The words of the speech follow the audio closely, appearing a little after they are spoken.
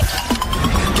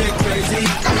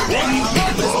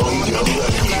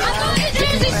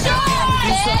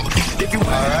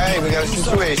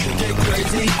situation?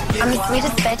 I'm the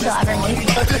sweetest bitch you'll ever meet.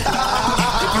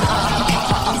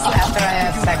 After I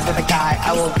have sex with a guy,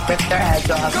 I will rip their heads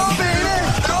off. Go baby!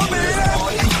 Go baby!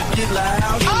 Get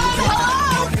loud.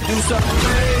 Do something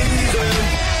crazy.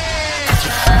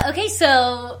 Okay,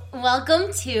 so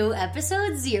welcome to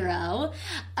episode 0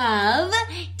 of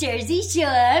Jersey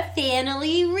Shore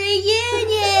Family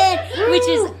Reunion, which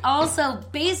is also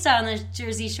based on the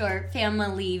Jersey Shore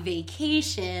Family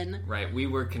Vacation. Right, we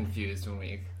were confused when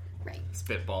we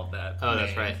spitballed that. Oh,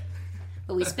 that's right.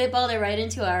 But we spitballed it right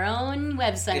into our own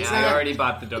website. Yeah, I already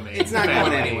bought the domain. It's not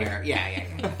going anywhere.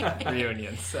 Yeah.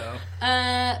 Reunion, so.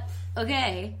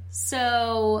 Okay,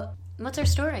 so what's our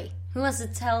story? Who wants to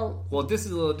tell? Well, this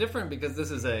is a little different because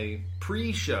this is a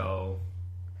pre-show.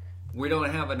 We don't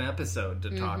have an episode to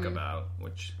talk about,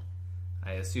 which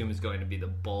I assume is going to be the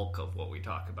bulk of what we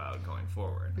talk about going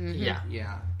forward. Yeah.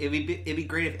 It'd be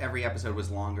great if every episode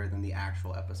was longer than the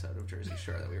actual episode of Jersey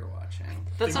Shore that we were watching.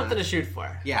 That's something to shoot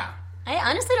for. Yeah. I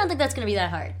honestly don't think that's going to be that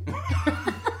hard.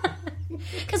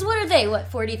 Because what are they?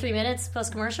 43 minutes plus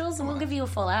commercials? And we'll give you a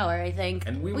full hour, I think.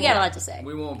 And we got a lot to say.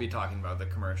 We won't be talking about the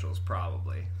commercials,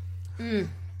 probably.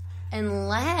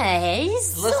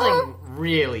 Unless... Listening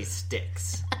really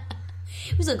sticks.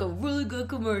 It was like a really good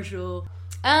commercial.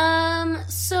 So...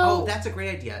 Oh, that's a great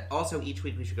idea. Also, each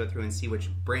week we should go through and see which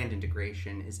brand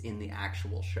integration is in the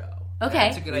actual show. Okay.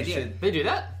 That's a good idea. They do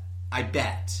that? I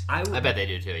bet. I bet they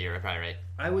do too. You're probably right.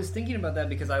 I was thinking about that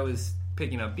because I was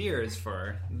picking up beers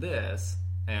for this,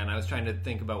 and I was trying to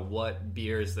think about what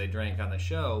beers they drank on the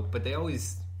show, but they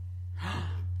always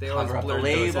Cover up the blurred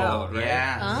label. those out, right?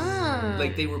 Yeah.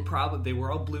 Like they were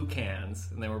all blue cans,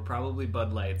 and they were probably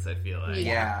Bud Lights, I feel like.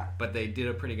 Yeah. But they did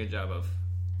a pretty good job of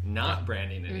not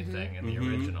branding anything in the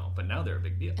original, but now they're a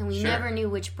big deal. And we never knew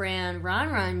which brand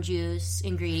Ron juice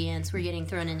ingredients were getting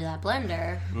thrown into that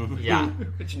blender. Yeah.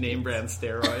 Which name brand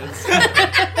steroids?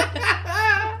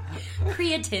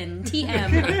 Creatine,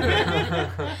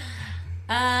 TM.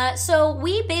 So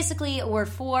we basically were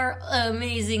 4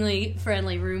 amazingly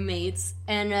friendly roommates,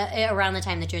 and around the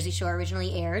time that Jersey Shore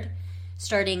originally aired,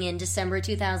 starting in December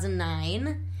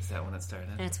 2009. Is that when it started?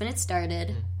 That's when it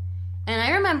started. And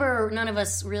I remember none of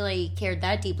us really cared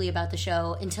that deeply about the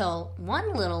show until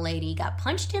one little lady got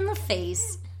punched in the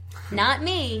face. Not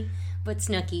me, but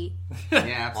Snooki.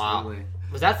 Yeah, absolutely. Wow.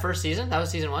 Was that first season? That was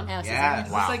season 1? That was Yeah.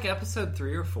 season This is like episode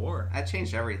 3 or 4. That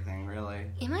changed everything, really.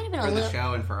 one. It might have been For a the little...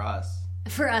 show and for us.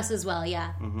 For us as well,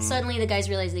 yeah. Suddenly the guys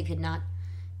realized they could not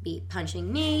be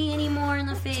punching me anymore in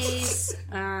the face,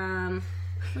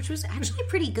 which was actually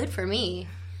pretty good for me.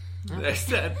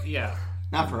 Yeah.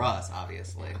 Not for us,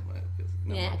 obviously.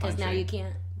 Yeah, because now you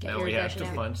can't get Now your we have aggression to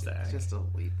out. punch that. Just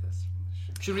delete this.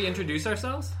 Should we introduce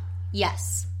ourselves?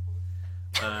 Yes.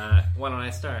 Why don't I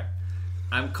start?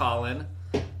 I'm Colin,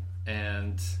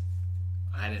 and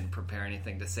I didn't prepare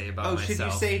anything to say about myself. Should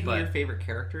you say who but... your favorite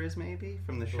character is, maybe,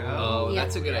 from the show? Oh, Yeah.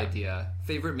 that's a good idea.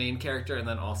 Favorite main character, and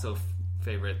then also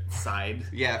favorite side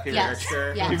Yeah, favorite Yes.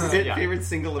 character. Yes. favorite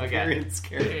single appearance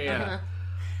character.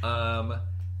 Yeah.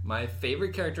 My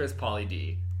favorite character is Pauly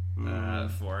D.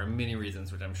 For many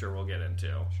reasons, which I'm sure we'll get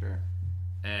into. Sure.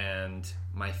 And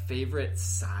my favorite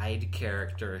side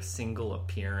character, single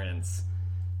appearance,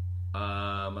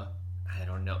 I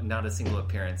don't know, not a single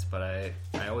appearance, but I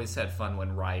always had fun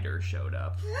when Ryder showed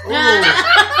up.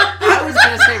 I was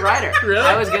going to say Ryder. Really?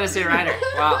 I was going to say Ryder.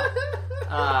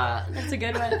 Wow. That's a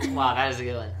good one. Wow, that is a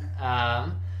good one.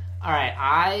 All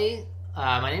right,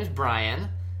 my name's Brian.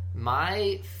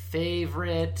 My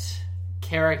favorite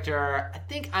character, I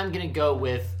think I'm gonna go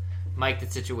with Mike the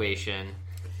Situation,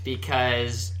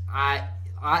 because I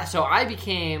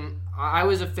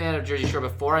was a fan of Jersey Shore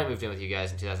before I moved in with you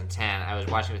guys in 2010. I was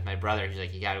watching with my brother. He's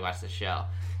like, "You got to watch the show,"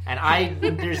 and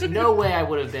there's no way I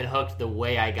would have been hooked the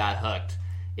way I got hooked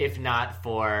if not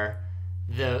for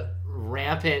the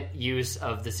rampant use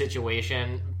of the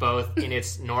situation, both in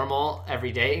its normal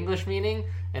everyday English meaning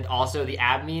and also the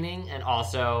ab meaning, and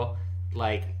also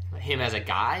like him as a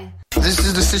guy. This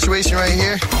is the situation right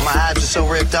here. My abs are so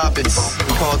ripped up, we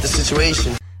call it the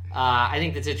situation. I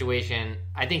think the situation,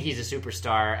 I think he's a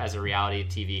superstar as a reality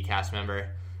TV cast member.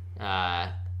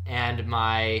 And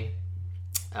my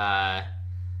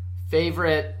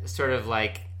favorite sort of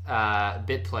like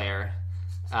bit player,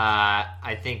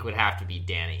 I think would have to be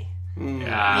Danny.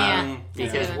 Yeah.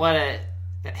 Because what a...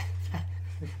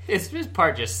 his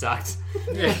part just sucked.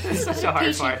 It's such a hard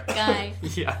Patient part. guy.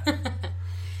 Yeah.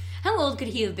 How old could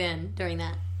he have been during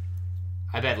that?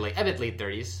 I bet late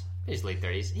 30s. His late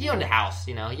 30s. He owned a house,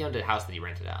 you know. He owned a house that he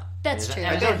rented out. That's true.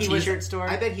 I bet he was a t-shirt store.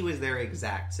 I bet he was their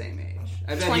exact same age.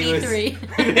 I bet 23.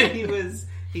 I bet he was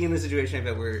Being in the situation,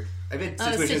 I've been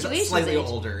situations slightly age.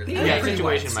 older. Yeah, Pretty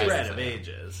situation might spread be of funny.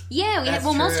 ages. Yeah, That's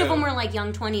most of true. them were like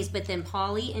young 20s, but then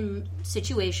Polly and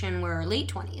Situation were late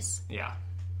 20s Yeah.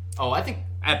 Oh, I think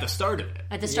At the start of it.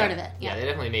 at the start of it. Yeah, they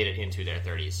definitely made it into their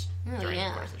 30s during yeah.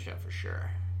 the course of the show for sure.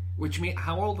 Which means,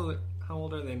 how old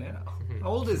are they now? How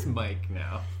old is Mike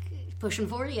now? Pushing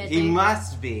 40, I He think.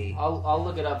 must be. I'll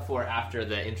look it up for after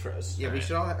the intros. Yeah, we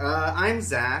should all. I'm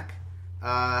Zach.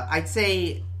 I'd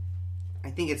say. I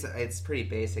think it's pretty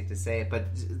basic to say it,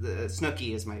 but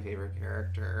Snooki is my favorite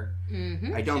character.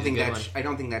 Mm-hmm. I don't She's think a that good one. I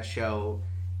don't think that show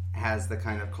has the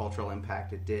kind of cultural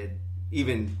impact it did,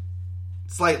 even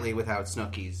slightly, without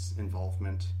Snooki's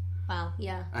involvement. Wow,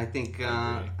 yeah. I think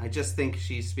I just think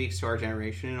she speaks to our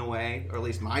generation in a way, or at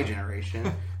least my generation.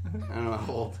 I don't know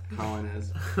how old Colin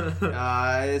is.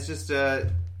 It's just I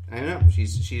don't know.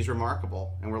 She's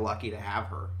remarkable, and we're lucky to have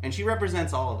her, and she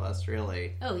represents all of us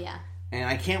really. Oh, yeah. And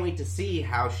I can't wait to see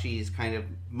how she's kind of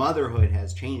motherhood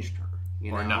has changed her,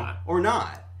 you know, Or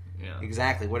not. Yeah.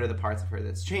 Exactly. What are the parts of her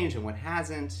that's changed and what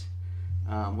hasn't?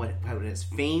 What has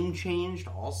fame changed?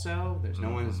 Also, there's no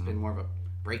one who's been more of a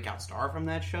breakout star from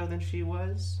that show than she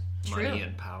was. True. Money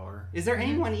and power. Is there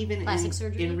anyone even Plastic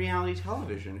surgery? in reality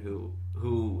television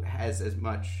who has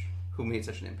who made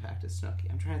such an impact as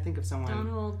Snooki? I'm trying to think of someone.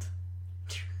 Donald.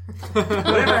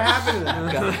 Whatever happened to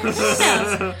that guy?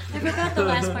 I forgot the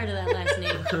last part of that last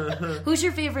name. Who's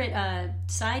your favorite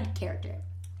side character?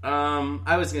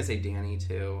 I was gonna say Danny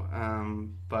too,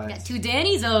 but Got two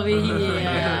Dannys over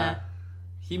here.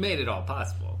 He made it all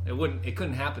possible. It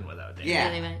couldn't happen without Danny. yeah,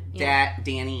 they went-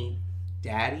 Danny,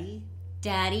 Daddy.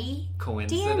 Daddy.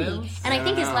 Coincidence? Danny. And I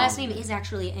think his last name is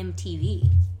actually MTV.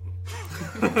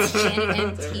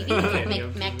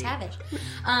 MTV. McTavish.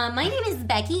 My name is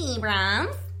Becky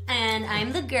Abrams, and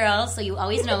I'm the girl, so you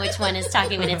always know which one is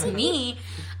talking when it's me.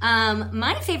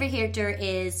 My favorite character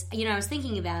is, I was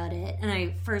thinking about it, and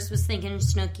I first was thinking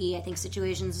Snooki. I think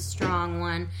Situation's a strong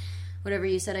one. Whatever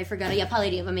you said, I forgot. Yeah, Polly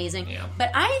D, amazing. Yeah.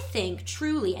 But I think,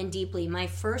 truly and deeply, my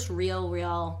first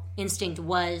real instinct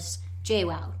was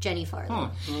JWoww, Jenny Farley.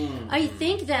 I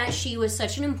think that she was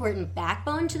such an important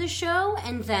backbone to the show,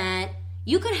 and that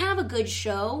you could have a good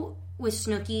show with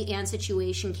Snooki and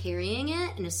Situation carrying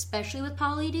it, and especially with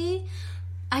Polly D.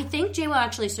 I think JWoww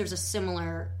actually serves a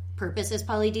similar purpose as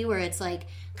Polly D, where it's like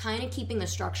kind of keeping the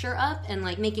structure up and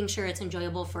like making sure it's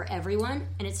enjoyable for everyone,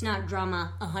 and it's not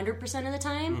drama 100% of the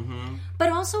time. But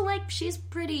also, like, she's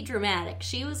pretty dramatic.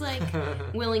 She was like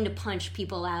willing to punch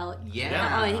people out.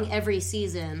 Yeah. I think every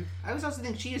season. I was also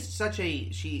thinking she is such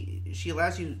a she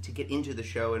allows you to get into the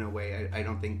show in a way I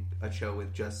don't think a show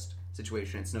with just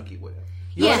Situation and Snooki would have.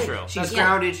 Yeah. That's true. She's Yeah.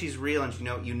 grounded, she's real, and I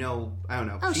don't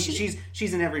know. Oh,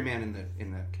 she's an everyman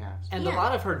in the cast. And Yeah. a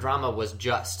lot of her drama was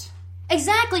just.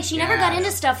 Exactly. She never got Yes.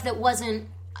 into stuff that wasn't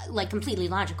like completely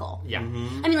logical. Yeah. I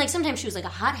mean, like sometimes she was like a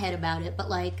hothead about it, but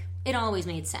like it always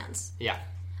made sense. Yeah.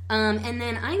 And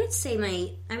then I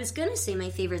was gonna say my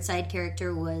favorite side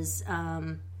character was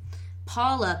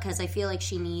Paula, because I feel like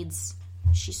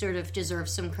she sort of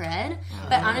deserves some cred.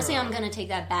 But honestly, I'm gonna take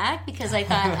that back because I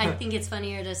think it's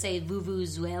funnier to say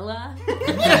Vuvuzuela.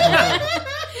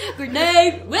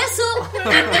 Grenade whistle.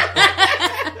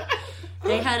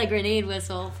 They had a grenade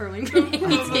whistle for when grenades came.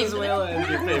 Venezuela is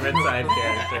your favorite side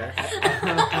character.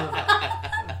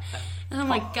 Oh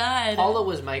my god. Paula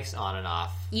was Mike's on and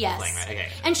off. Yes. Thing, right? Okay.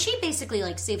 And she basically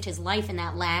like saved his life in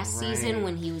that last season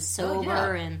when he was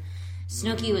sober and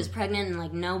Snooki was pregnant and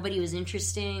like nobody was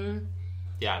interesting.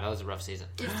 Yeah, that was a rough season.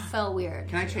 It felt weird.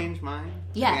 Can I change mine?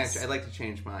 Yes. I'd like to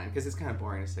change mine because it's kind of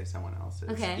boring to say someone else's.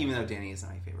 Okay. Even though Danny is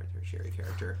my favorite tertiary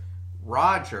character.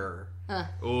 Roger.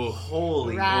 Ooh.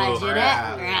 Holy Roger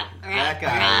crap. that. That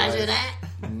guy Roger was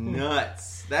that.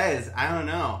 nuts. That is, I don't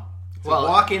know. To Well,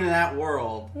 walk into that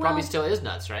world. Probably still is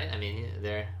nuts, right? I mean,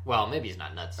 maybe he's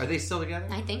not nuts. Are they still together?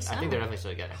 I think so. I think they're definitely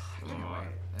still together.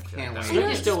 Can't wait.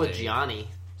 Snooki's still with Gianni.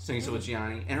 Snooki's still with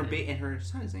Gianni. And her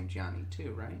son is named Gianni,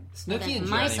 too, right? Snooki and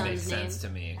my Johnny make son's sense to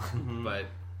me, but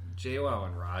JWoww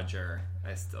and Roger,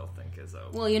 I still think is a.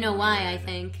 Well, you know why, I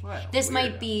think. What? This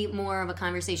Weird. might be more of a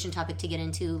conversation topic to get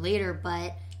into later,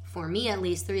 but for me at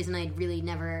least, the reason I really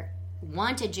never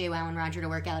wanted JWoww and Roger to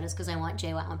work out is because I want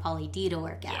JWoww and Pauly D to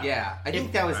work out. Yeah. I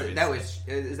think that was,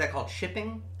 is that called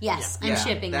shipping? Yes, I'm Yeah,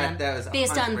 shipping them. that was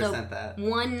based on the 100% that.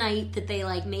 one night that they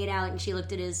like made out and she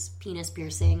looked at his penis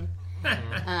piercing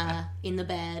in the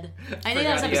bed. I think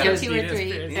that was Forgot he episode had 2 or penis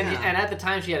 3. piercing. Yeah. And at the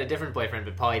time, she had a different boyfriend,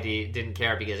 but Pauly D didn't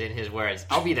care because, in his words,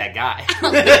 "I'll be that guy."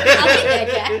 I'll take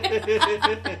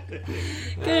that guy.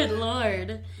 Good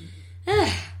lord.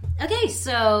 Okay,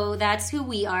 so that's who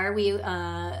we are. We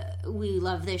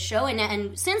love this show,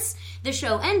 and since the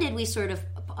show ended, we sort of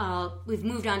we've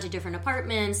moved on to different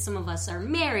apartments. Some of us are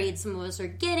married. Some of us are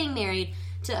getting married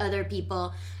to other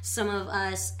people. Some of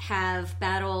us have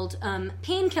battled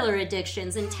painkiller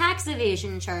addictions and tax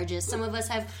evasion charges. Some of us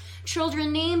have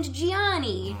children named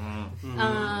Gianni.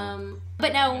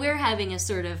 But now we're having a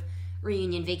sort of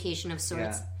reunion vacation of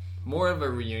sorts. Yeah. More of a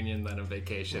reunion than a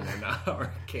vacation in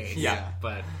our case. Yeah.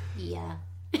 But Yeah.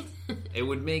 it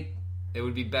would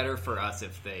be better for us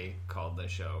if they called the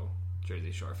show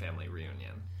Jersey Shore Family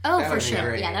Reunion. Oh, That for would be sure.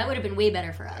 great. Yeah, that would have been way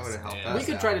better for That would us. have helped Yeah. us We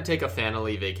could out. try to take a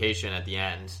family vacation at the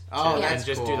end. Oh, and that's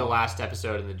just cool. do the last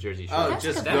episode in the Jersey Shore. Oh, That's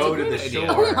just a go to great the idea.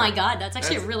 shore. Oh my god, that's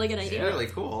actually a really good idea. Really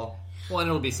cool. Well, and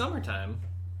it'll be summertime.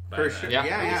 by For then. sure. Yeah.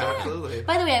 Yeah, absolutely.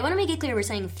 By the way, I want to make it clear we're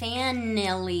saying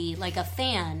fanily, like a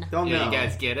fan. Don't Yeah, know. you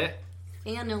guys get it?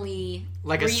 Fanily.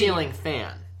 Like a reunion. ceiling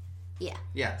fan. Yeah.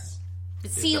 Yes.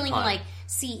 But ceiling pun. like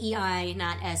CEI,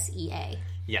 not SEA.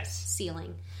 Yes.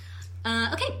 Ceiling.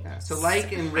 Okay. Yeah. So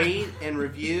like and rate and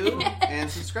review and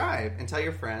subscribe and tell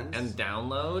your friends. And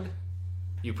download.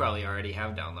 You probably already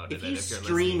have downloaded if it. you If you're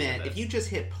stream listening it, to if this. you just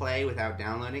hit play without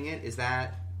downloading it, is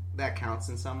that counts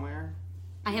in somewhere?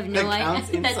 I have no That counts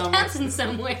idea. in That somewhere. counts in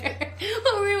somewhere.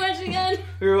 What were we watching on?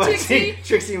 We were watching Trixie?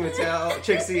 Trixie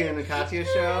and Katya's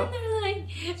show. They're like,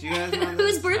 Do you guys know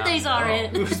whose this? birthdays No. are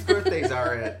it? Whose birthdays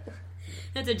are it?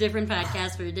 That's a different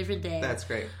podcast for a different day. That's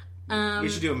great. Um, We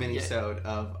should do a mini-sode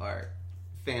of our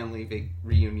family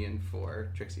reunion for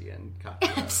Trixie and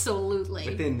Katya Absolutely.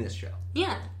 within this show.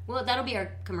 Yeah. Well, that'll be our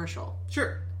commercial.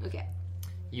 Sure. Okay.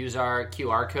 Use our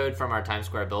QR code from our Times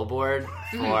Square billboard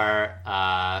for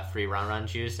free Run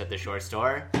juice at the Shore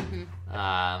store.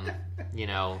 You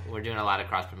know, we're doing a lot of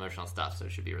cross-promotional stuff, so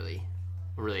it should be we're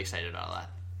really excited about all that.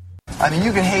 I mean,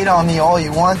 you can hate on me all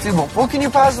you want to, but what can you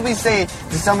possibly say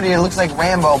to somebody that looks like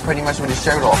Rambo pretty much with his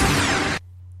shirt off?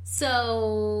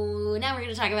 So now we're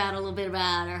going to talk about a little bit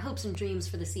about our hopes and dreams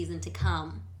for the season to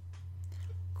come.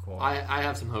 Cool. I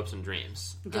have some hopes and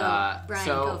dreams. Go, Brian,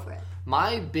 so go for it.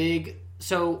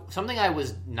 Something I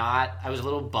was a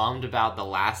little bummed about the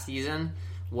last season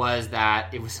was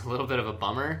that it was a little bit of a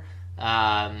bummer.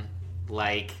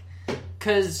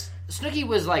 Because Snooki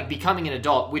was, like, becoming an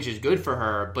adult, which is good for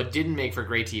her, but didn't make for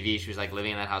great TV. She was, like,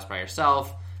 living in that house by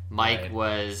herself. Mike Right.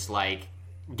 was, like,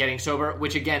 getting sober,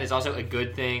 which, again, is also a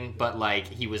good thing, but, like,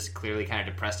 he was clearly kind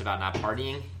of depressed about not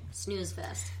partying. Snooze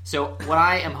fest. So what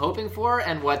I am hoping for,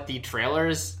 and what the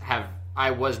trailers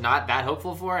I was not that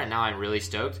hopeful for, and now I'm really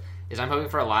stoked, is I'm hoping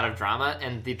for a lot of drama,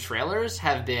 and the trailers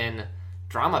have been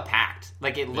drama-packed.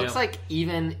 Like, it looks Yeah. like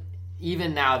even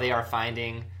now they are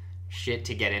finding shit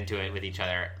to get into it with each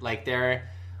other. Like,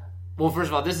 well, first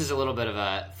of all, this is a little bit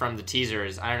of from the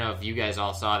teasers. I don't know if you guys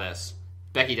all saw this.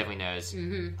 Becky definitely knows.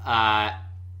 Mm-hmm.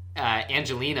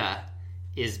 Angelina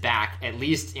is back, at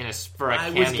least for a I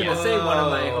cameo. was going to say one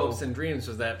of my hopes and dreams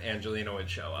was that Angelina would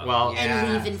show up. Well, Yeah.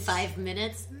 And leave in 5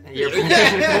 minutes.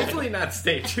 Hopefully not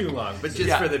stay too long, but just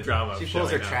Yeah. for the drama. She of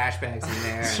pulls her showing up. trash bags in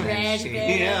there. and then Trash she-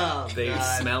 bag. Yeah, They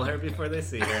God. smell her before they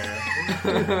see her.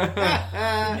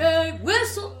 Hey,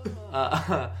 whistle!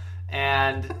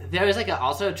 And there was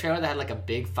also a trailer that had a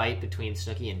big fight between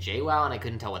Snooki and JWoww, and I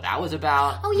couldn't tell what that was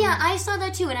about. Oh, yeah, I saw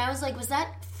that too, and I was like, was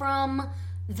that from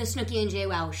the Snooki and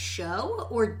JWoww show,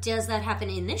 or does that happen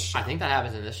in this show? I think that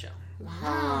happens in this show.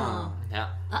 Wow. Yeah,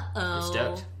 Uh-oh. I'm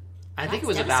stoked. I think it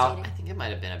That's was about. devastating. I think it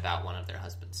might have been about one of their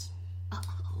husbands.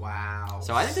 Wow.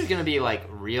 So I think there's going to be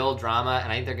real drama,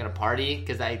 and I think they're going to party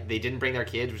because they didn't bring their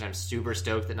kids, which I'm super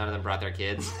stoked that none of them brought their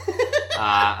kids.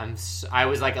 I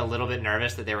was a little bit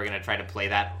nervous that they were going to try to play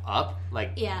that up,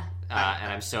 Yeah.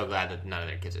 and I'm so glad that none of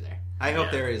their kids are there. I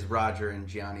hope there is Roger and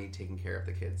Gianni taking care of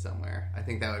the kids somewhere. I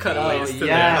think that would Cutaways be to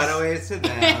yes. them. cutaways to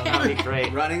That'd be them.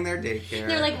 great. Running their daycare.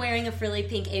 They're wearing a frilly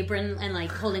pink apron and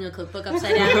holding a cookbook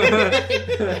upside down.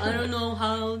 I don't know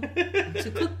how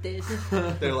to cook this.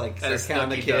 They're As counting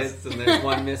the Snooki kids does. and there's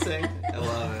one missing. I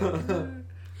love it.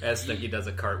 As Snooki does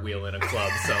a cartwheel in a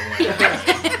club somewhere.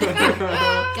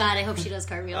 God, I hope she does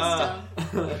cartwheels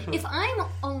still. If I'm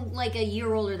a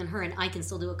year older than her and I can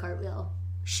still do a cartwhell,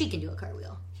 she can do a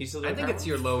cartwheel. You still I think it's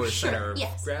your lower center of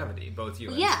yes. gravity, both you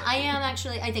and Yeah, Snooki. I am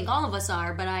actually. I think all of us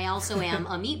are, but I also am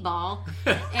a meatball,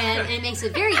 and it makes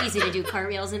it very easy to do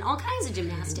cartwheels and all kinds of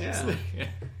gymnastics.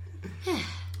 Yeah.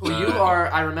 Well, you are.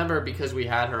 I remember because we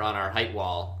had her on our height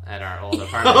wall at our old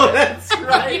apartment. Oh, that's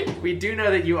right. We do know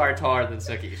that you are taller than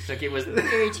Snooki. Snooki was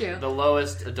Very true. the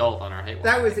lowest adult on our height wall.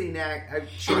 That was inaccurate.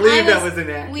 I And believe I that was- was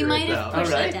inaccurate. we might have though.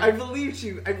 pushed Alright. that I down.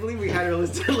 believe we had her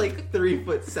listed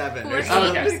 3'7" or Okay.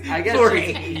 something. I guess.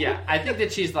 4'8". Yeah, I think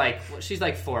that she's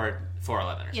 4'11"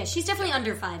 or Yeah, she's definitely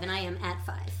under 5, and I am at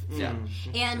 5. Yeah.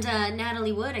 And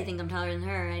Natalie Wood, I think I'm taller than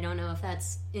her. I don't know if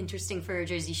that's interesting for a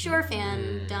Jersey Shore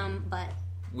fandom, but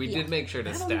We Yeah. did make sure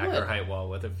to stack our height wall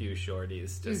with a few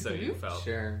shorties, just so you felt.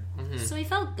 Sure. so we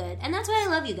felt good, and that's why I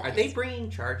love you guys. Are they bringing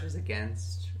charges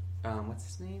against what's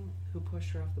his name? Who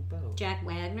pushed her off the boat? Jack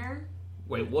Wagner,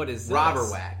 Wait, what is this? Robert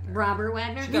Wagner. Robert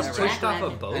Wagner. She got Who's pushed Jack off a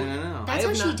Wagner? boat? I don't know. That's I how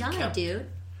have she not died, kept- dude.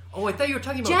 Oh, I thought you were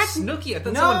talking about Jack- Snooki. I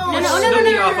thought No, someone pushed no,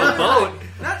 Snooki no, off no, a no.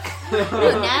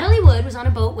 boat. No, Natalie Wood was on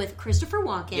a boat with Christopher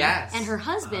Walken Yes. and her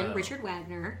husband Richard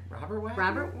Wagner. Robert Wagner.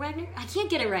 Robert Wagner? I can't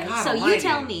get it right, God so you almighty.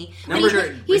 tell me. But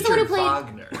Number he's the one who Richard played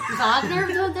Wagner.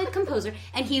 Wagner, the composer,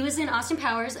 and he was in Austin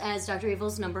Powers as Dr.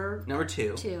 Evil's number Number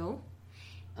 2. 2.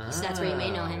 So that's where you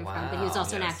may know him from, but he was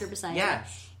also an yes. actor beside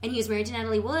Yes. it. And he was married to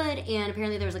Natalie Wood, and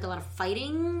apparently there was like a lot of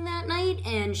fighting that night,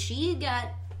 and she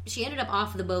ended up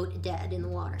off the boat dead in the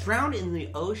water. Drowned in the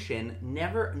ocean.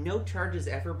 No charges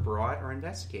ever brought or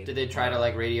investigated. Did they try to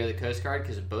like radio the Coast Guard?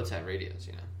 Because boats had radios,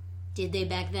 you know. Did they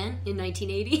back then in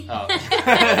 1980 Oh.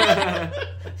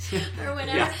 or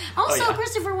whatever? Yeah. Also, Oh, yeah.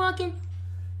 Christopher Walken,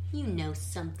 you know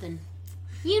something.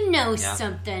 You know Yeah.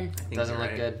 something. Doesn't you're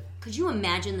look right. good. Could you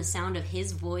imagine the sound of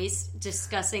his voice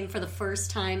discussing for the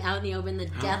first time out in the open the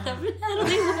death of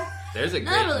Natalie Wood? There's a great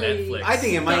Natalie. Netflix. I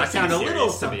think it might sound a little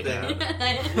docuseries to be something.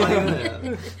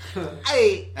 had.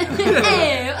 Hey. I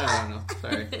Hey, don't know.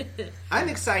 Sorry. I'm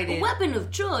excited. weapon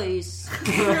of choice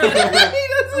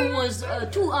was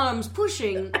 2 arms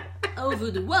pushing over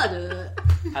the water.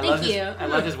 I Thank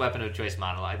love his weapon of choice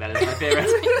monologue. That is my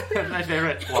favorite. My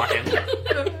favorite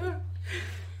walk-in.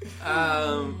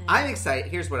 I'm excited.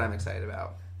 Here's what I'm excited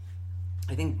about.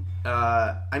 I think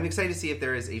I'm excited to see if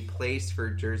there is a place for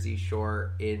Jersey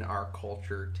Shore in our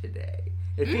culture today.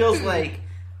 It feels like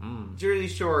Jersey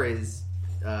Shore is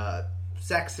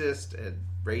sexist and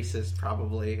racist,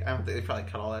 probably. I don't think they probably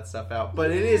cut all that stuff out, but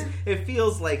it is. It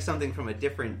feels like something from a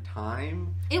different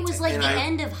time. It was like And the I-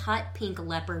 end of hot pink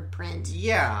leopard print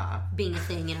Yeah, being a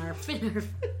thing in our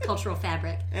cultural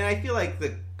fabric. and I feel like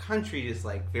the country is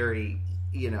like very,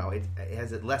 it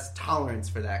has less tolerance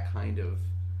for that kind of,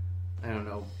 I don't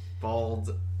know,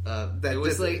 bald. That It was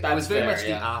just, like it That's was very fair, much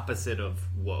yeah. the opposite of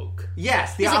woke.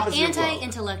 yes, the It's like opposite of woke.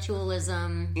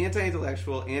 anti-intellectualism.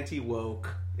 Anti-intellectual,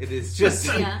 anti-woke. It is just,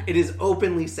 Yeah. it is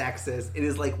openly sexist. It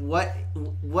is like,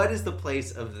 what is the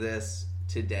place of this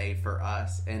today for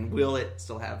us, and will it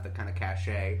still have the kind of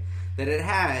cachet that it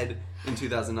had in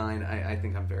 2009? I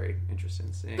think I'm very interested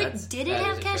in seeing. But did it that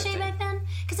have is cachet interesting. back then?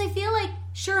 Because I feel like,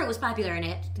 sure, it was popular and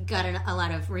it got a lot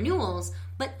of renewals.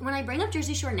 But when I bring up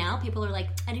Jersey Shore now, people are like,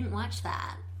 I didn't watch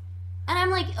that. And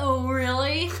I'm like, oh,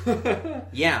 really?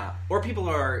 Yeah, or people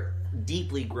are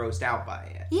deeply grossed out by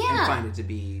it Yeah. and find it to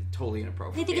be totally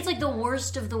inappropriate. They think it's like the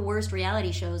worst of the worst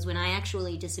reality shows when I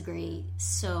actually disagree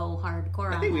so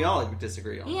hardcore I on think we that. all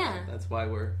disagree on Yeah. that. That's why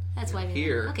we're That's why we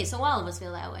here. Okay, so all of us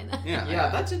feel that way then. Yeah, Yeah,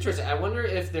 that's interesting. I wonder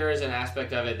if there is an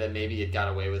aspect of it that maybe it got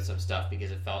away with some stuff because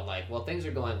it felt like, well, things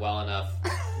are going well enough.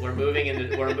 We're moving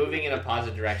in a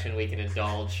positive direction. We can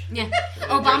indulge. Yeah.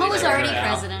 Obama was Shore already now.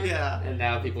 president. Yeah. And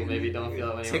now people maybe don't feel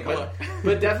that way Take a anymore.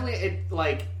 But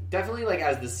definitely like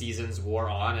as the seasons wore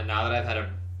on, and now that I've had a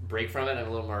break from it, I'm a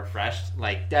little more refreshed.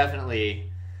 Like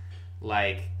definitely,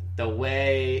 like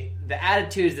the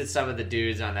attitudes that some of the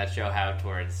dudes on that show have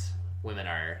towards women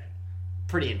are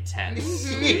pretty intense,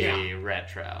 pretty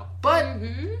retro. But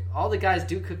all the guys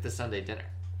do cook the Sunday dinner.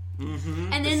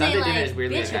 And then Sunday they dinner is like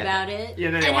weirdly bitch bad. about it. Yeah,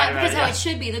 then they and whine about because it, how yeah. it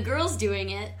should be, the girls doing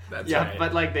it. That's Yeah, right.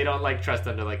 but like they don't like trust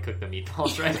them to like cook the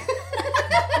meatballs, right?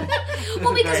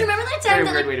 Well, because Very- remember that very time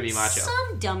that weird like, way to be macho.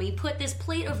 some dummy put this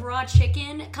plate of raw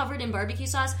chicken covered in barbecue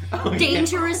sauce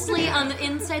dangerously on the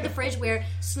inside the fridge where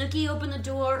Snooki opened the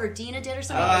door or Dina did or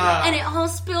something, and it all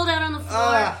spilled out on the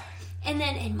floor.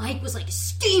 And Mike was like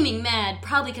steaming mad,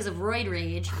 probably because of roid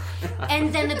rage.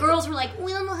 And then the girls were like,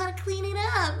 "We don't know how to clean it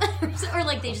up," or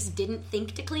like they just didn't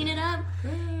think to clean it up.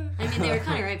 I mean, they were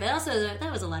kind of right, but also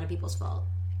that was a lot of people's fault.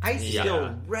 I Yeah.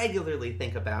 still regularly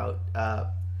think about a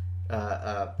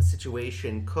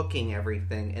situation, cooking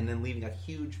everything, and then leaving a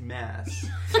huge mess,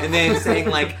 and then saying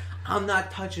like, "I'm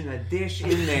not touching a dish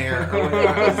in there." Or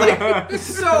whatever. It's like it's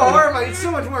so horrifying. It's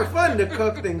so much more fun to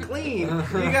cook than clean.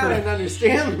 You gotta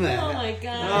understand that. Oh my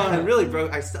God. Oh, it really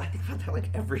broke. I think about that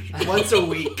like once a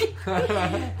week.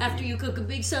 After you cook a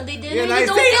big Sunday dinner, Yeah, you nice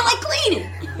don't day. feel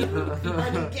like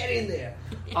cleaning. Get in there.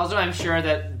 Also, I'm sure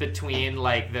that between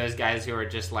like those guys who are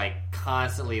just like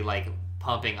constantly like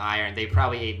pumping iron. They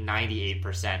probably ate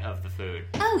 98% of the food.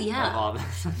 Oh Of yeah. all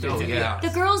the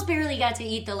The girls barely got to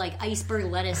eat the like iceberg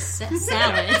lettuce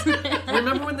salad.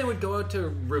 Remember when they would go out to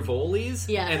Rivoli's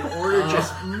Yeah. and order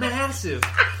just massive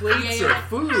plates Yeah, yeah. of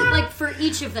food? Like for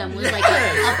each of them was like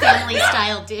a family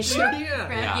style dish. Yeah.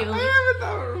 Ravioli. I haven't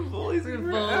thought of Rivoli's in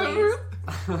Rivoli's. forever.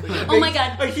 Oh my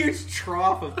god. A huge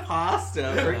trough of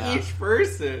pasta for each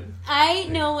person. I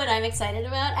know what I'm excited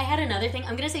about. I had another thing.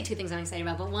 I'm going to say two things I'm excited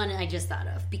about, but one I just thought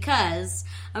of because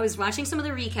I was watching some of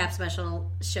the recap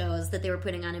special shows that they were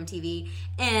putting on MTV,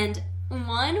 and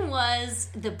one was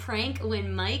the prank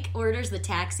when Mike orders the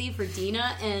taxi for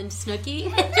Dina and Snooki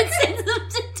and sends them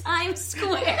to Times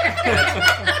Square.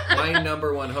 My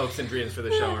number one hopes and dreams for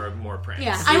the show are more pranks.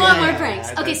 Yeah, I want more Yeah, pranks.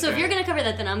 Okay, that's so if fair. you're going to cover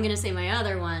that, then I'm going to say my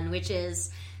other one, which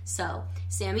is... So,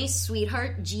 Sammy's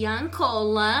sweetheart,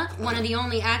 Giancola, one of the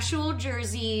only actual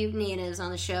Jersey natives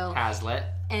on the show, Hazlitt.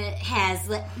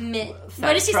 Hazlitt.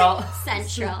 What did she say? Central.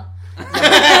 Central.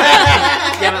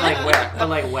 Yeah, but like where? But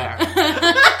like where?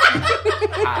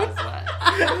 Hazlitt.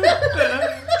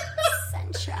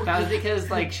 Central. That was because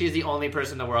like she's the only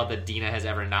person in the world that Dina has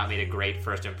ever not made a great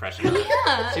first impression of.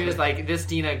 Yeah. She was like, this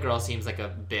Dina girl seems like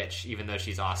a bitch, even though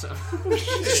she's awesome.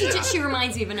 She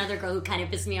reminds me of another girl who kind of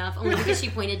pissed me off, only because she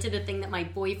pointed to the thing that my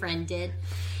boyfriend did.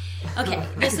 Okay,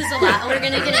 this is a lot. We're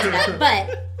going to get into that.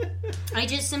 But I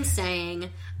just am saying,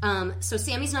 so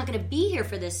Sammy's not going to be here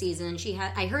for this season.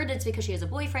 I heard it's because she has a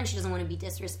boyfriend. She doesn't want to be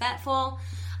disrespectful.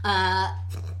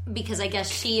 Because I guess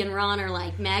she and Ron are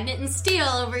like magnet and steel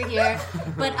over here.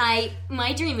 But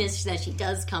my dream is that she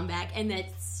does come back and that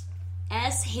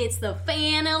S hits the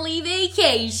family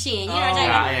vacation. You know what I'm talking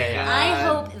about? yeah. I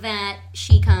hope that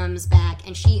she comes back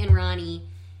and she and Ronnie,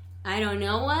 I don't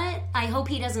know what. I hope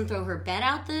he doesn't throw her bed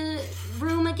out the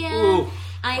room again. Ooh.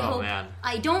 I Oh, hope. man.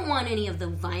 I don't want any of the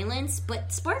violence,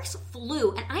 but Sparks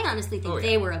flew, and I honestly think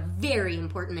they were a very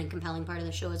important and compelling part of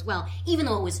the show as well, even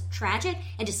though it was tragic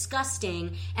and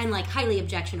disgusting and like highly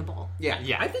objectionable. Yeah.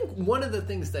 I think one of the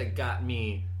things that got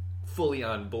me fully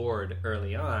on board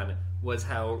early on was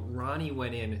how Ronnie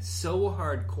went in so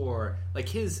hardcore. Like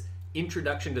his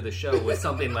introduction to the show was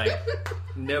something like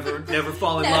never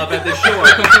fall in love at the shore.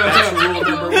 That's rule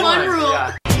number One rule.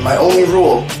 Yeah. My only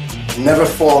rule, never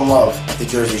fall in love at the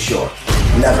Jersey Shore.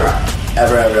 Never.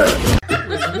 Ever, ever,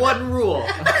 ever. One rule.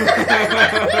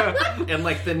 And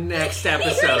like the next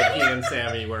episode, he and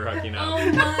Sammy were hooking up.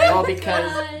 Oh my Well,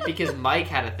 God. because Mike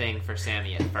had a thing for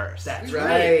Sammy at first. That's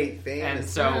Right. And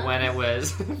Famous. so when it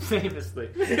was famously,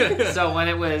 so when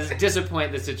it was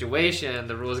disappoint the situation,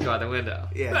 the rules go out the window.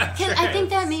 Yeah. I think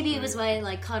that maybe it was why it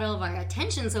like caught all of our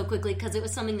attention so quickly because it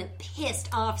was something that pissed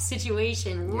off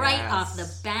situation right Yes. off the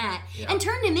bat and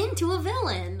turned him into a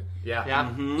villain. Yeah.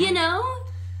 Yeah. You know?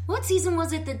 What season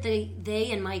was it that they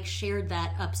and Mike shared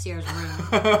that upstairs room?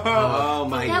 Oh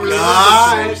my That was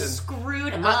gosh. so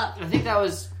screwed I up. think that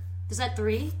was Is that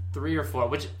 3? 3 or 4,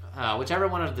 whichever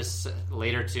one of the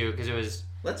later two, because it was.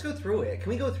 Let's go through it. Can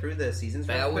we go through the seasons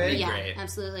real That would quick? be Yeah, great.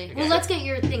 absolutely. Well, let's get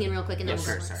your thing in real quick and then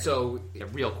we'll go. So Yeah,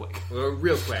 real quick.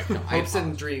 real quick, hopes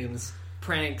and dreams,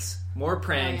 pranks, more Oh, yeah.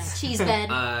 pranks. Cheese bed.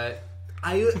 I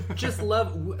just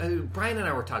love. Brian and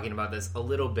I were talking about this a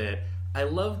little bit. I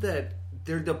love that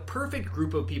they're the perfect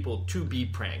group of people to be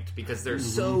pranked because they're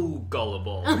so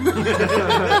gullible to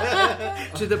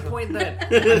the point that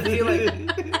I feel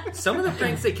like some of the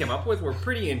pranks they came up with were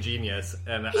pretty ingenious,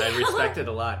 and I respect it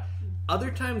a lot.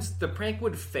 Other times the prank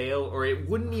would fail, or it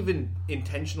wouldn't even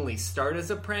intentionally start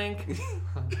as a prank,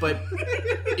 but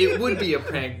it would be a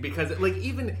prank because, like,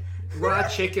 even raw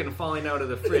chicken falling out of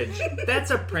the fridge,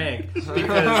 that's a prank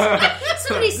because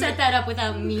Somebody set that up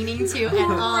without meaning to at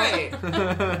all.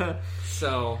 right.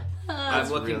 So I'm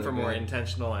looking really for more good.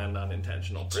 intentional and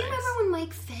unintentional Do you pranks. remember when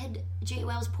Mike fed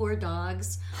JWoww's poor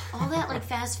dogs all that like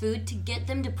fast food to get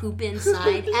them to poop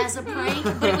inside as a prank?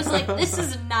 But it was like, this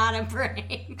is not a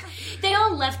prank. They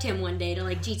all left him one day to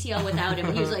like GTL without him,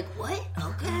 and he was like, "What?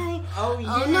 Okay. Oh,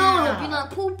 yeah. Oh no, I hope you're not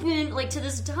pooping like to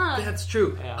this dog." That's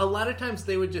true. Yeah. A lot of times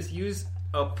they would just use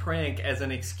a prank as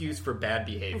an excuse for bad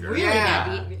behavior. Really Yeah.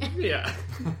 bad behavior. Yeah.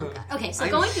 Okay, so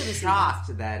I'm going through this.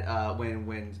 shocked that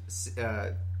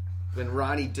when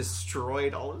Ronnie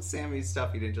destroyed all of Sammy's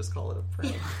stuff, he didn't just call it a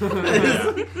prank.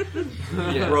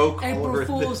 Broke all over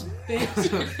April Fool's the...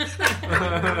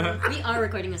 bitch. We are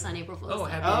recording this on April Fool's. Oh,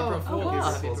 Day. happy Oh, April Fool's. April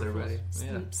Happy Fool's, April everybody. Fools.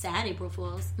 Yeah. Sad April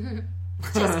Fools.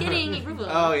 Just kidding, April Fools.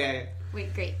 Oh, yeah.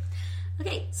 Wait, great.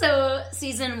 Okay, so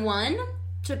season 1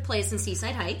 took place in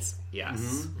Seaside Heights.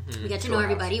 Yes. We got to know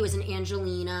everybody. It was an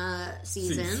Angelina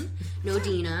season. No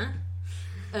Dina.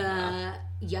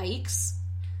 Yikes.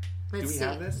 Let's Do we see.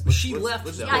 have this? She left,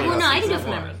 though. I will. No, I can do it Season from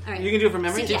memory. one. All right. You can do it from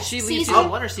memory? Did She leave season- season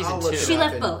 1 or season I'll look 2? it She up.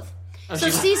 left both. So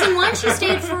she- season 1, she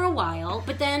stayed for a while,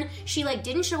 but then she like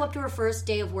didn't show up to her first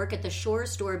day of work at the Shore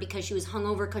store because she was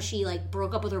hungover because she like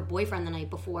broke up with her boyfriend the night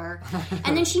before,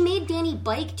 and then she made Danny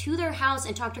bike to their house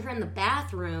and talk to her in the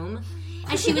bathroom,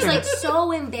 and she was like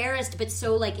so embarrassed but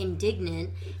so like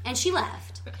indignant, and she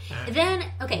left. Then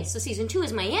okay, so season 2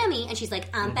 is Miami, and she's like,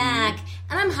 I'm back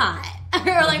and I'm hot, or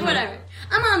like whatever.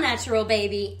 I'm all natural,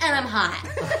 baby, and I'm hot.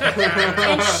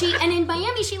 and in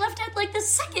Miami, she left at like the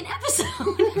second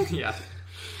episode. Yeah.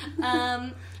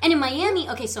 And in Miami,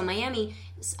 okay, so Miami,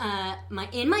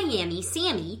 in Miami,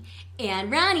 Sammy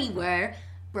and Ronnie were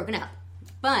broken up.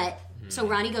 But, so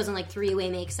Ronnie goes on like 3-way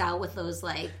makes out with those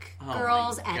like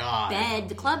girls my at God. bed,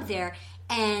 the club there,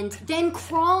 and then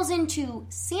crawls into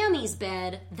Sammy's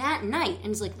bed that night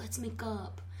and is like, let's make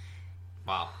up.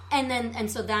 Wow. And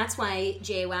so that's why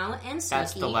JWoww and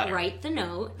That's the Snooki letter. write the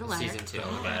note, the letter. Season 2.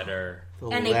 Letter.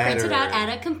 And they print it out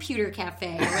at a computer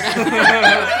cafe or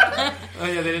whatever. Oh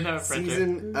yeah, they didn't have a printer.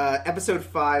 Season episode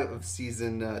 5 of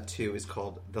season 2 is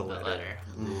called The Letter.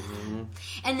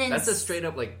 And then That's a straight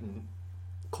up like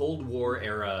Cold War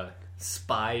era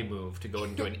spy move to go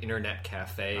into an internet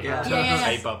cafe Yeah. to Yeah.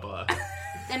 type up a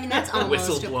I mean, that's almost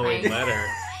whistle a blowing prank. letter.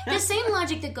 The same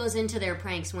logic that goes into their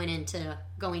pranks went into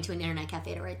going to an internet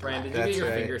cafe to write the Brian, letter. did you That's get your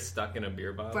right. finger stuck in a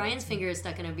beer bottle? Brian's finger is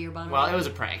stuck in a beer bottle. Well, it was a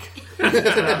prank.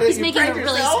 He's making a pranked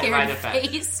really yourself? Right scared effect.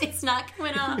 face. It's not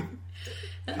coming off.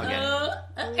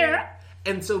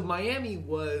 And so Miami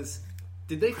was.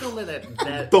 Did they film it at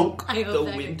that Dunk. I the hope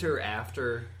that- winter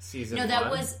after season No, 1?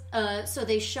 that was so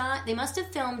they must have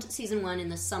filmed season 1 in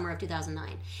the summer of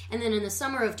 2009, and then in the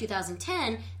summer of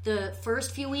 2010, the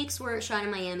first few weeks were shot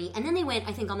in Miami, and then they went,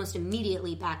 I think, almost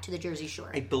immediately back to the Jersey Shore.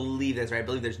 I believe that's right. I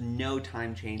believe there's no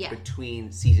time change Yeah.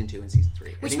 between season 2 and season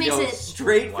 3. Which I think makes they go it-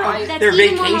 straight from That's their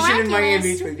even more vacation in Miami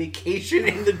miraculous. to a vacation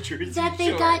in the Jersey That they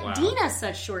Shore. got Wow. Dina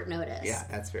such short notice. Yeah,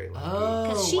 that's very lucky.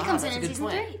 because she wow, comes in that's a in good season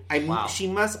point. 3. Wow. She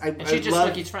must. And she's just love.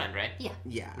 Snooki's friend, right? Yeah.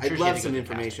 Yeah, I'm I'd sure she love had a some good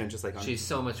information, just like on. She's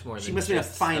so much more than She must be a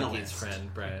just Snooki's finalist.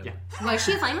 friend, Brian. Yeah. Was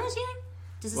she a finalist, you think?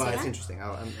 Does it well, say it's that? interesting.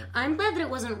 I'm glad that it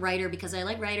wasn't writer because I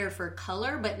like writer for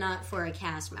color, but not for a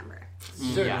cast member.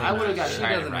 Certainly Yeah, I would've not. gotten She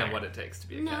hired doesn't right. have what it takes to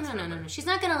be a No. cast member. She's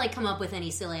not gonna like come up with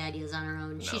any silly ideas on her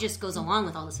own. She just goes along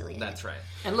with all the silly ideas. That's right.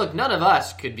 And look, none of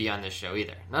us could be on this show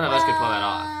either. None of us could pull that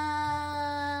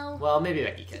off. Well, maybe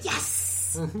Becky could. Yes.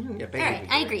 Yeah, All right,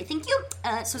 I agree. Thank you.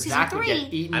 So season Zach would get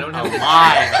 3, eaten I don't have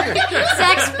alive.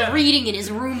 Zach's reading in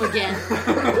his room again.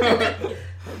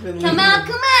 Come out.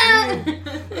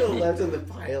 left in the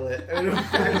pilot.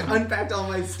 I unpacked all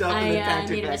my stuff and I then packed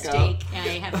made it a back mistake. up. I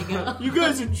have to go. You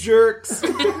guys are jerks.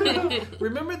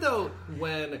 Remember though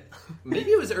when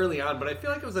maybe it was early on, but I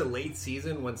feel like it was a late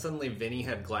season when suddenly Vinny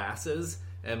had glasses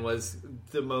and was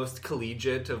the most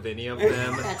collegiate of any of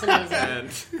them. That's amazing.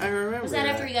 And I remember. Was that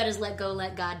after he got his "Let Go,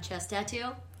 Let God" chest tattoo?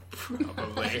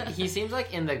 probably. He seems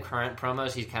like in the current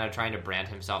promos, he's kind of trying to brand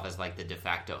himself as like the de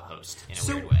facto host in a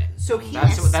So- weird way. So he.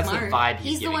 That's the Smart. vibe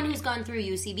he's the giving one me. who's gone through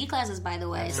UCB classes, by the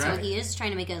way. So right. he is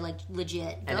trying to make a like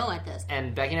legit go at this.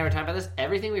 And Becky and I were talking about this.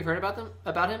 Everything we've heard about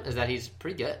him is that he's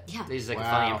pretty good. Yeah. He's like a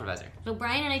Wow. funny improviser. So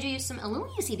Brian and I do some a little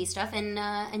UCB stuff, and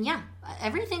yeah,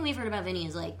 everything we've heard about Vinny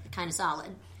is like kind of solid.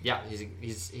 Yeah,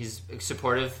 he's a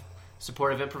supportive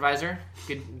improviser.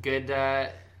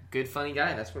 Good funny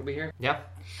guy. That's what we hear. Yeah.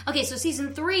 Okay, so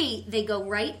season 3, they go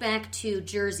right back to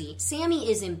Jersey.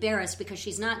 Sammy is embarrassed because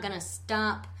she's not gonna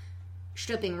stop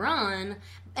stripping Ron,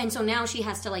 and so now she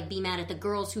has to like be mad at the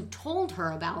girls who told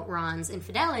her about Ron's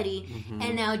infidelity,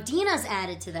 and now Dina's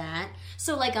added to that.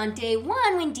 So like on day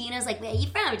 1, when Dina's like, "Where are you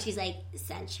from?" and she's like,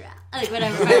 "Central," like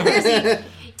whatever. Jersey,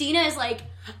 Dina is like,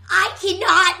 "I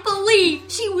cannot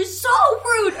believe she was so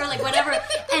rude," or like whatever,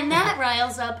 and that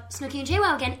riles up Snooki and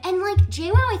JWoww again, and like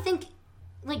JWoww, I think,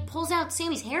 like pulls out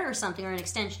Sammy's hair or something, or an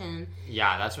extension,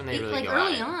 Yeah, that's when they really like go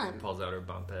early at it. on. Pulls out her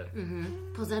bump it.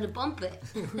 Pulls out a bump it.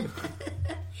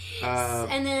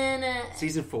 And then,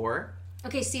 Season 4.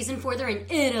 okay, season 4, they're in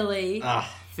Italy.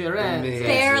 Firenze. Amazing.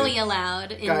 Barely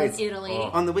allowed in Guys, Italy.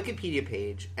 On the Wikipedia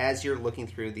page, as you're looking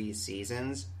through these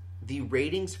seasons, the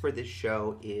ratings for this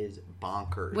show is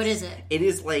bonkers. What is it? It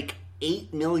is like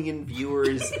 8 million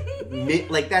viewers.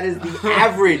 Like, that is the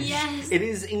average. Yes. It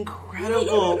is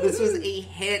incredible. This was a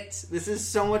hit. This is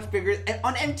so much bigger. And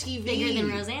on MTV. Bigger than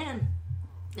Roseanne.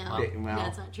 No, Well,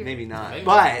 that's not true. maybe not. Maybe.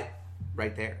 But,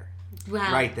 right there.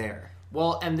 Wow. Right there.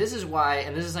 Well, and this is why,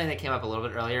 and this is something that came up a little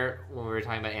bit earlier when we were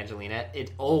talking about Angelina.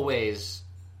 It always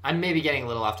I'm maybe getting a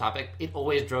little off topic. It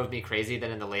always drove me crazy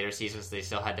that in the later seasons they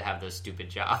still had to have those stupid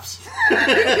jobs.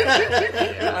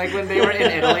 Like when they were in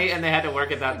Italy and they had to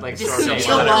work at that like sorbet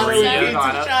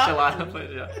gelato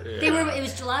place. They were. It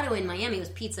was gelato in Miami. It was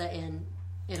pizza in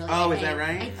Italy. Oh, I is that think.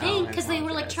 right? I think because they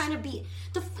were like apologize. trying to be.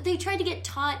 They tried to get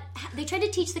taught. They tried to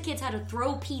teach the kids how to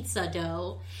throw pizza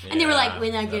dough, and they were like,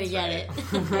 "We're not gonna get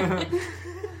it."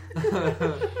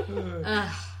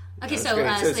 Okay, so great. they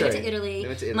went sorry. to Italy. They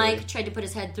went to Italy. Mike tried to put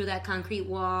his head through that concrete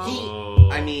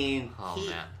wall. I mean, Oh,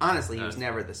 man. honestly, he was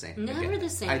never the same. Never the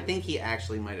same. I think he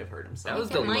actually might have hurt himself. That was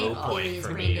That the might low always point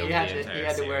for bring me. it. of He had the to, entire he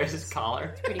had to wear series. his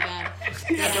collar. Pretty bad.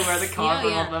 He had to wear the collar for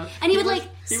all of them. And he would like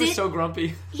He sit. was so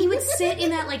grumpy. He would sit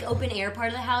in that like open air part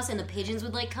of the house, and the pigeons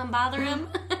would like come bother him.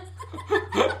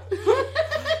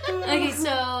 Okay,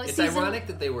 so It's season, ironic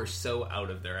that they were so out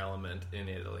of their element in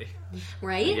Italy.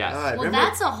 right? Yes. God, Well, remember-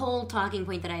 that's a whole talking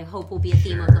point that I hope will be a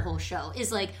theme of the whole show.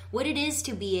 Is like what it is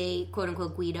to be a quote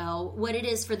unquote Guido, what it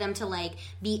is for them to like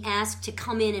be asked to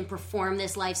come in and perform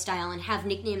this lifestyle and have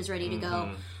nicknames ready to go,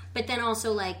 but then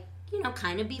also like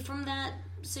kind of be from that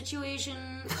situation.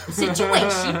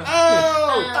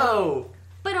 Oh!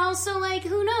 But also, like,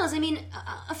 who knows? I mean,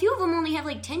 a few of them only have,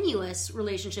 like, tenuous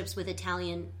relationships with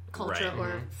Italian culture Right.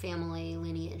 or family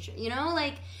lineage,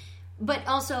 like, but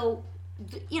also,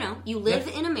 you live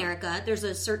in America. There's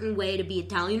a certain way to be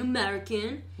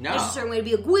Italian-American. No. There's a certain way to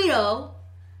be a Guido.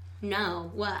 No,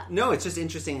 what? No, it's just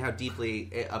interesting how deeply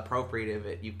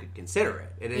appropriative you could consider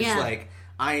it. It is Yeah. like,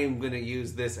 I am going to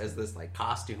use this as this, like,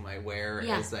 costume I wear.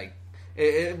 Yeah. It's like,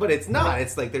 but it's not.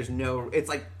 It's like, there's no, it's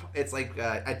like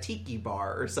a tiki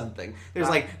bar or something. There's,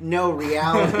 like, no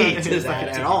reality to that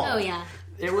at all. Oh, yeah.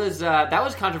 It was that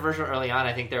was controversial early on.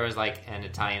 I think there was like an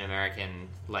Italian American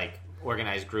like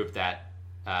organized group that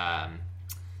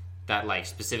that like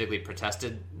specifically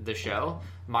protested the show.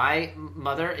 My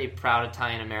mother, a proud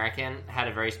Italian American, had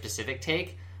a very specific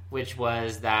take, which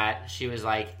was that she was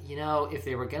like, if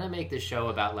they were gonna make this show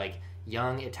about like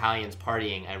young Italians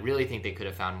partying, I really think they could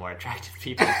have found more attractive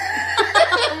people.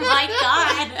 Oh, my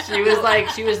God.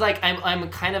 She was like, I'm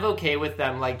kind of okay with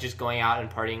them like just going out and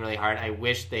partying really hard.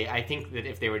 I think that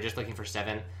if they were just looking for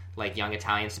 7 like young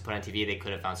Italians to put on TV, they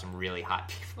could have found some really hot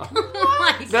people.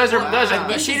 Oh, my those are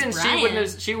God. she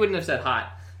Mrs. wouldn't have said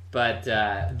hot, but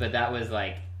that was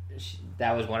like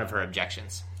that was one of her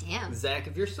objections. Damn. Zach,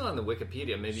 if you're still on the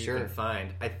Wikipedia, maybe Sure. you can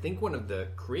find. I think one of the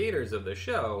creators of the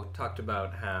show talked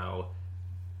about how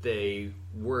they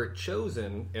were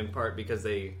chosen in part because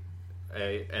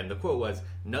and the quote was,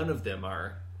 "None of them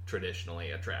are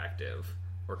traditionally attractive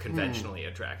or conventionally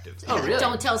attractive." Oh, really?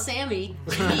 Don't tell Sammy.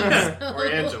 Jeez. Or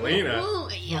Angelina. Ooh,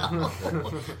 yo.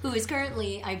 Who is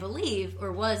currently, I believe,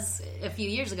 or was a few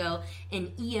years ago,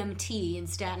 an EMT in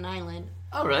Staten Island.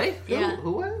 Oh, really? Yeah.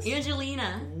 Who was?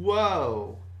 Angelina.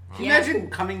 Whoa. Can you Yeah. imagine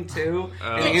coming to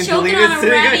and Like choking on a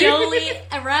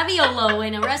sitting raviolo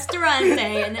in a restaurante,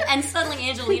 and suddenly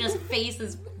Angelina's face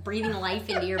is breathing life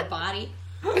into your body.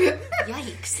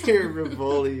 Yikes. Your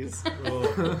Rivolis.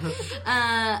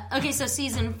 Okay, so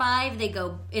season 5,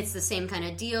 it's the same kind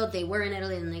of deal. They were in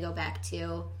Italy, and they go back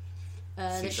to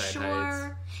the Seaside shore.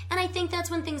 Heights. And I think that's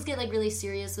when things get like really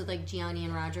serious with like Gianni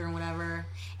and Roger and whatever.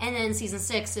 And then season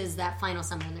 6 is that final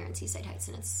summer, and they're in Seaside Heights,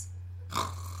 and it's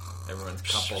Everyone's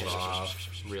coupled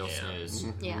off. Real snooze.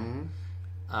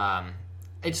 yeah.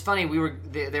 It's funny.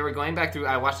 They were going back through.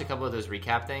 I watched a couple of those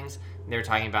recap things. And they were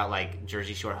talking about like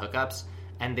Jersey Shore hookups,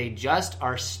 and they just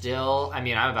are still. I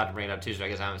mean, I'm about to bring it up too, so I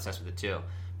guess I'm obsessed with it too.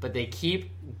 But they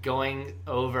keep going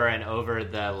over and over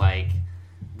the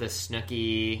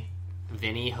Snooki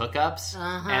Vinny hookups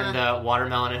and the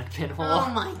watermelon and pinhole. Oh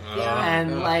my god.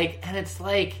 And it's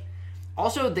like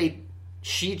also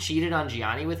she cheated on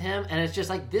Gianni with him, and it's just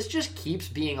like this just keeps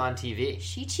being on TV.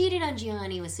 She cheated on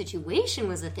Gianni with Situation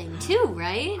was a thing too,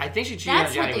 right? I think she cheated That's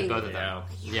on Gianni what with they- both of them.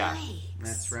 Yeah. Yikes.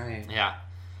 That's right. Yeah.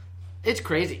 It's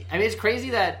crazy. I mean, it's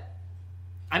crazy that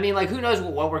like who knows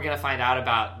what we're gonna find out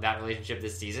about that relationship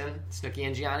this season, Snooki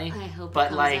and Gianni. I hope but it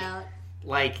comes like out.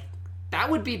 like that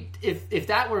would be if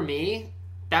that were me,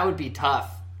 that would be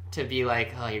tough to be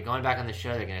like, oh, you're going back on the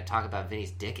show, they're gonna talk about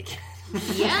Vinny's dick again.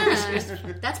 Yeah.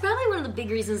 That's probably one of the big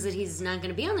reasons that he's not going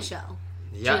to be on the show.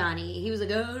 Yeah. Gianni. He was like,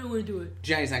 oh, I don't want to do it.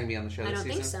 Gianni's not going to be on the show I this don't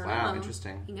season? think so. Wow, no.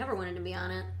 interesting. He never wanted to be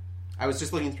on it. I was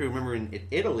just looking through, remember in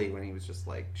Italy when he was just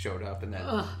like showed up and then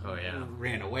Oh yeah.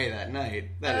 ran away that night.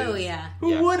 Oh, yeah.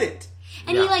 Who Yeah. wouldn't?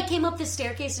 And Yeah. he like came up the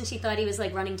staircase and she thought he was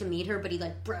like running to meet her, but he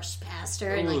like brushed past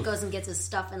her and like goes and gets his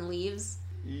stuff and leaves.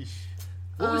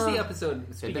 What was the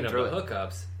episode, speaking been of through the it.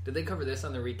 hookups, did they cover this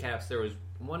on the recaps? There was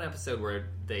one episode where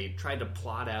they tried to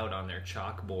plot out on their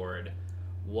chalkboard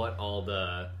what all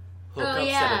the hookups that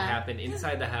yeah. had happened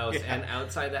inside the house and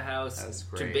outside the house That was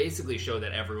to great. basically show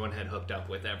that everyone had hooked up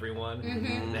with everyone.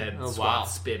 Mm-hmm. They had Oh, swapped wow.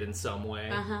 spit in some way.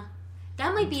 Uh-huh.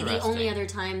 That might be the Interesting. only other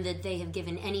time that they have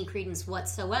given any credence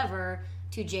whatsoever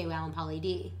to JWoww and Pauly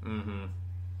D. Mm-hmm.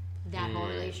 That whole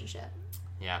relationship.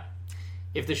 Yeah.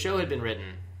 If the show had been written,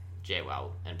 JWoww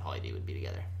and Pauly D would be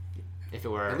together. If it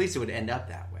were... At least it would end up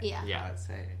that way. Yeah. Yeah. I'd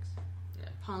say.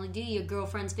 Pauly D, your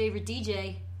girlfriend's favorite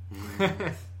DJ.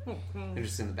 They're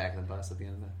just in the back of the bus at the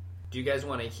end of that. Do you guys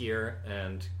want to hear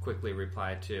and quickly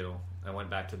reply to? I went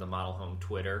back to the model home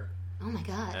Twitter Oh my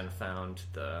god. and found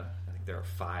I think there are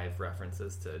 5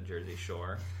 references to Jersey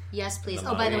Shore. Yes, please.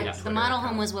 The Oh, by the model way, home the Twitter model home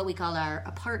account. was what we called our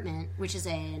apartment, which is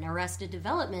an Arrested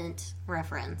Development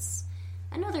reference.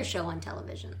 Another show on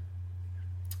television.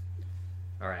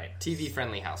 All right.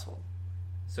 TV-friendly household.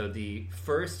 So the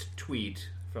first tweet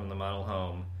from the model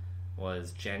home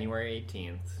was January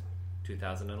 18th,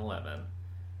 2011. And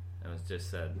it was just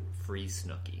said, "Free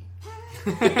Snooki."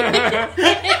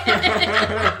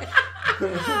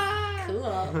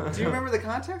 Cool. Do you remember the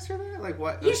context for that? Like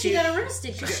what? Yeah, she got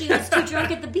arrested because she was too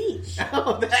drunk at the beach.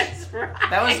 Oh, that's right.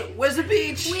 That was... Where's the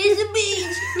beach? Where's the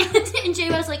beach? And Jay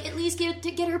was like, at least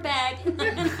get her back.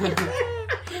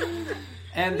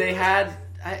 And they had...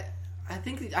 I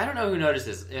think... I don't know who noticed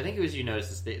this. I think it was you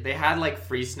noticed this. They had, like,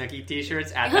 free Snooki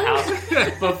t-shirts at the house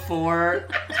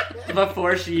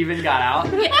before she even got out.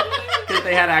 Because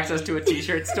they had access to a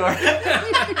t-shirt store.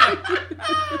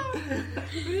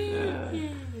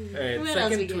 All right, What else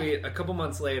we second got? tweet, a couple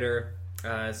months later,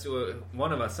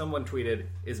 someone tweeted,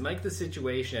 "Is Mike the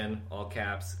Situation, all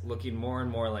caps, looking more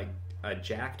and more like a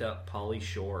jacked up Pauly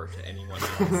Shore to anyone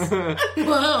else?" I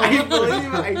Whoa.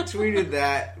 believe I tweeted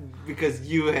that because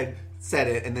you had said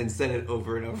it and then said it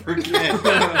over and over again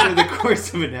over the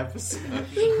course of an episode.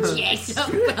 Jacked up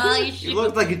Pauly You Shore.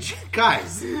 looked like a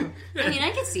guys. I mean,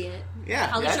 I could see it. Yeah.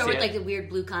 Pauly I Shore see with it. like the weird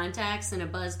blue contacts and a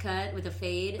buzz cut with a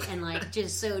fade and like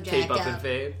just so jacked Tape up up. and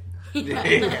fade.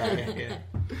 Yeah.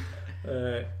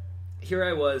 Here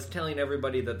I was telling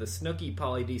everybody that the Snooki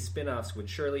Pauly D spin-offs would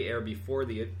surely air before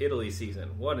the Italy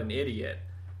season. What an idiot.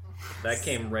 That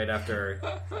came right after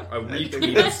a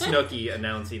retweet of Snooki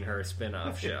announcing her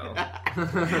spin-off show.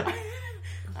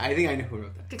 I think I know who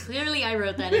wrote that. Clearly, I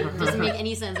wrote that. It doesn't make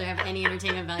any sense or have any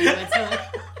entertainment value whatsoever.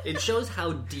 It shows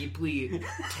how deeply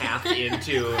tapped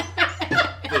into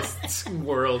this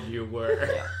world you were.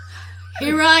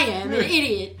 Here I am, an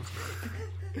idiot.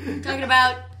 Talking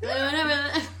about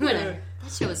whatever.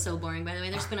 That show was so boring, by the way.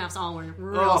 Their spin-offs all were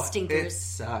real It stinkers.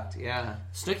 sucked, yeah.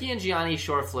 Snooki and Gianni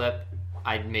shore flip.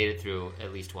 I made it through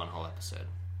at least one whole episode.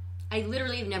 I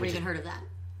literally have never even heard of that.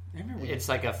 It's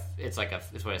what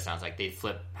it sounds like. They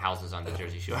flip houses on the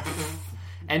Jersey Shore.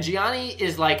 And Gianni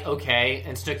is like okay,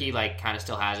 and Snooki like kind of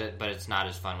still has it, but it's not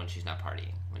as fun when she's not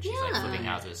partying. When she's like Yeah. flipping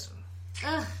houses.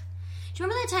 Ugh. Do you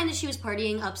remember that time that she was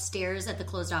partying upstairs at the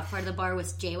closed off part of the bar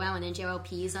with JWoww and then JWoww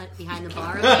pees behind the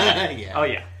bar? Yeah. Oh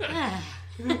yeah.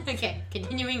 Okay,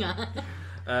 continuing on.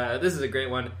 This is a great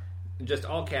one. Just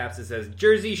all caps, it says,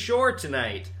 "Jersey Shore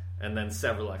tonight," and then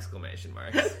several exclamation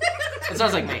marks. It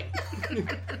sounds like me.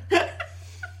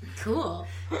 Cool.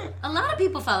 A lot of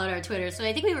people followed our Twitter, so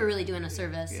I think we were really doing a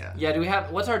service. Yeah. Yeah, do we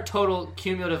have what's our total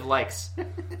cumulative likes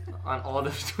on all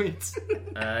those tweets?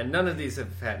 None of these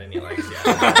have had any likes yet.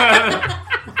 All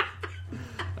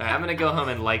right, I'm gonna go home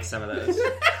and like some of those.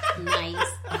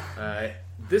 Nice.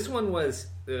 This one was...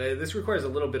 this requires a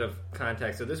little bit of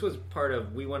context. So this was part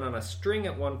of... We went on a string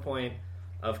at one point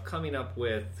of coming up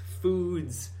with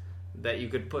foods that you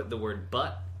could put the word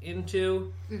butt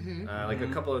into. Like a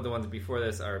couple of the ones before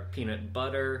this are peanut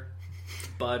butter,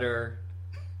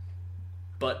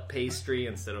 butt pastry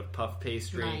instead of puff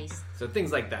pastry. Nice. So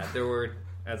things like that. There were...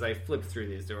 As I flipped through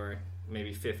these, there were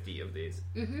maybe 50 of these.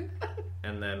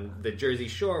 And then the Jersey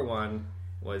Shore one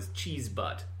was cheese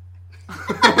butt.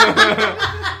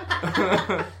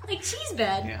 Like cheese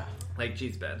bed. Yeah. Like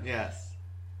cheese bed. Yes.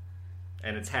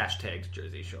 And it's hashtagged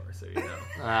Jersey Shore, so you know.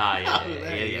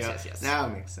 Yes. Now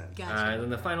it makes sense. Gotcha. And then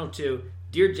the final two.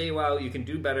 "Dear JWoww, you can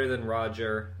do better than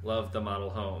Roger. Love the model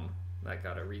home." That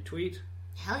got a retweet.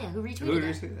 Hell yeah, who retweeted Who did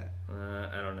you that? say that?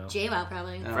 I don't know. JWoww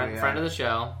probably. Oh, Friend, yeah. friend of the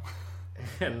show.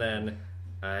 And then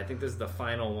I think this is the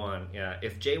final one. Yeah,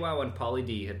 if JWoww and Pauly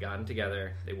D had gotten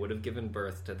together, they would have given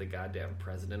birth to the goddamn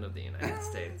President of the United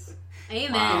States.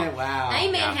 Amen. Wow.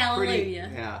 Amen, Yeah. hallelujah. Pretty-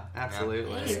 yeah,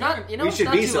 absolutely. Yeah. It's not. You know, We it's should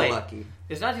not be too so late. lucky.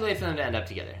 It's not too late for them to end up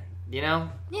together. You know.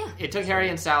 Yeah. It took Harry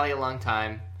and Sally a long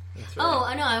time. That's right. Oh,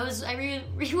 I know. I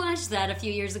rewatched that a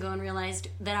few years ago and realized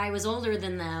that I was older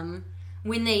than them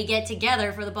when they get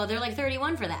together for the ball. They're like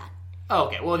 31 for that. Oh,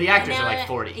 okay. Well, the actors are Now like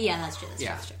 40. Yeah, that's true.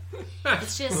 Yeah. That's true.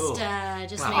 It's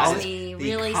just Wow. makes me The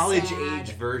really college sad.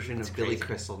 age version of Billy crazy.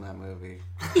 Crystal in that movie.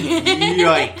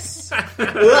 Yikes!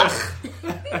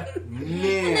 Ugh.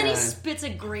 Man, And then he spits a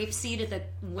grape seed at the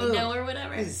window or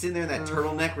whatever. he's sitting there in that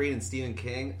turtleneck reading Stephen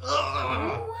King.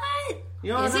 Ugh. What?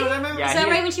 You don't Is he? remember that movie? Yeah, Is that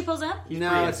he- right when she pulls up? No,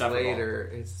 pretty it's insufferable.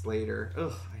 later. It's later.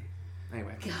 Ugh.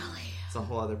 Anyway, Golly. it's a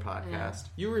whole other podcast.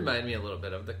 You remind me a little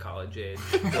bit of the college age.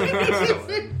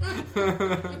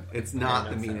 It's not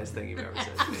the meanest thing you've ever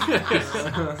said to me.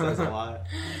 It says a lot.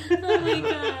 Oh my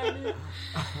god.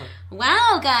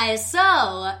 Wow, guys.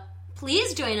 So,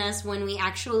 please join us when we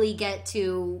actually get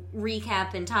to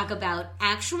recap and talk about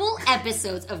actual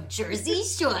episodes of Jersey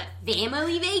Shore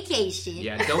Family Vacation.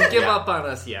 Yeah, don't give up on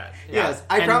us yet. Yes,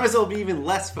 I And- promise it'll be even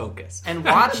less focused. And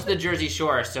watch the Jersey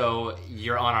Shore so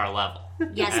you're on our level.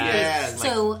 Yes, Yes. please.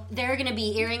 So they're going to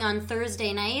be airing on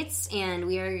Thursday nights, and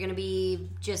we are going to be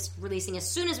just releasing as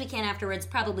soon as we can afterwards.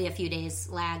 Probably a few days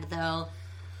lag, though.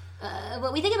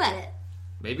 What we think about it?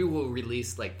 Maybe we'll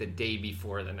release like the day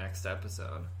before the next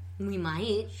episode, We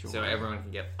might. so everyone can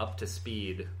get up to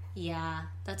speed. Yeah,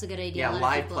 that's a good idea. Yeah, A lot of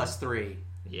live people- plus 3.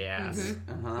 Yes,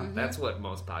 Uh-huh. that's what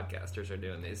most podcasters are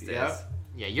doing these days. Yep.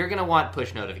 Yeah, you're going to want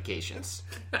push notifications.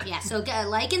 Yeah, so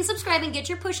like and subscribe and get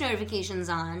your push notifications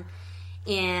on.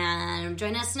 And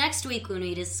join us next week when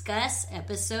we discuss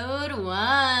episode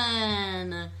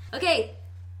 1. Okay,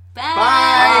 bye.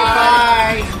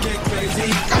 Bye. Get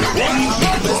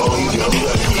crazy.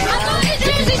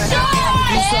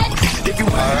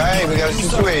 Alright, we got a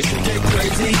situation.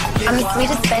 I'm the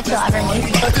sweetest bitch you'll ever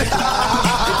meet.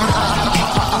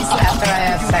 After I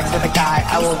have sex with a guy,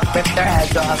 I will rip their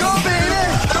heads off. Go, baby.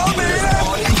 Go,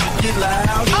 baby. Get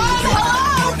loud.